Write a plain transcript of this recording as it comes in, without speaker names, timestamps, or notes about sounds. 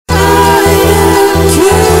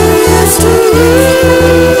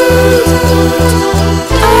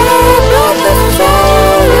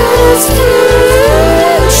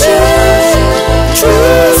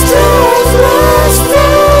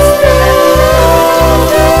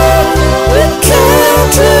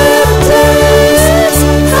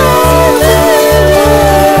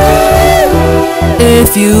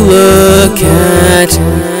If you look at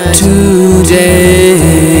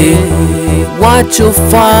today, what you'll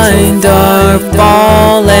find are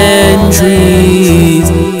fallen trees.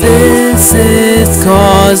 This is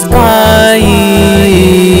caused by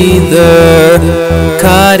either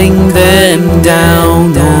cutting them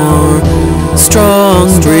down or strong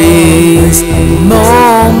breeze.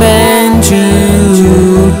 Moment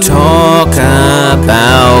you talk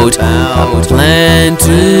about a plan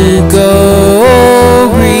to go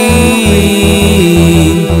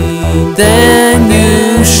green, then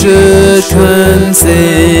you should consider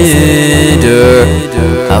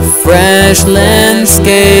a fresh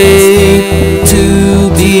landscape to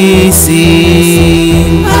be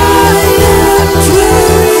seen. I am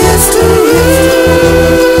curious to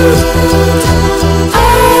read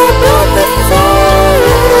about the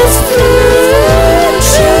forest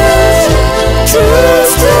future.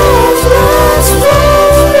 Trees don't last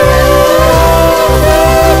forever.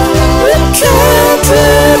 We can't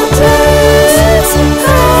replace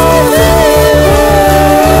how they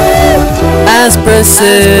were. As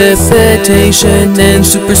precipitation and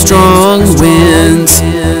super strong winds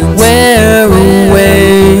wear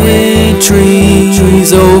away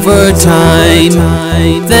trees over time,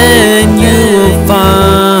 then you will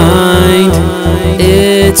find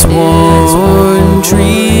it's worn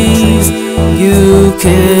trees you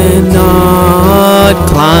cannot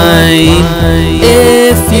climb.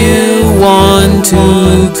 If you want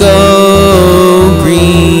to go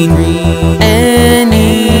green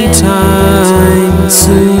anytime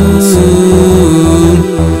soon,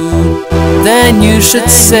 then you should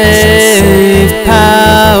save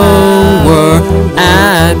power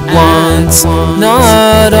at once,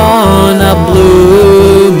 not on a blue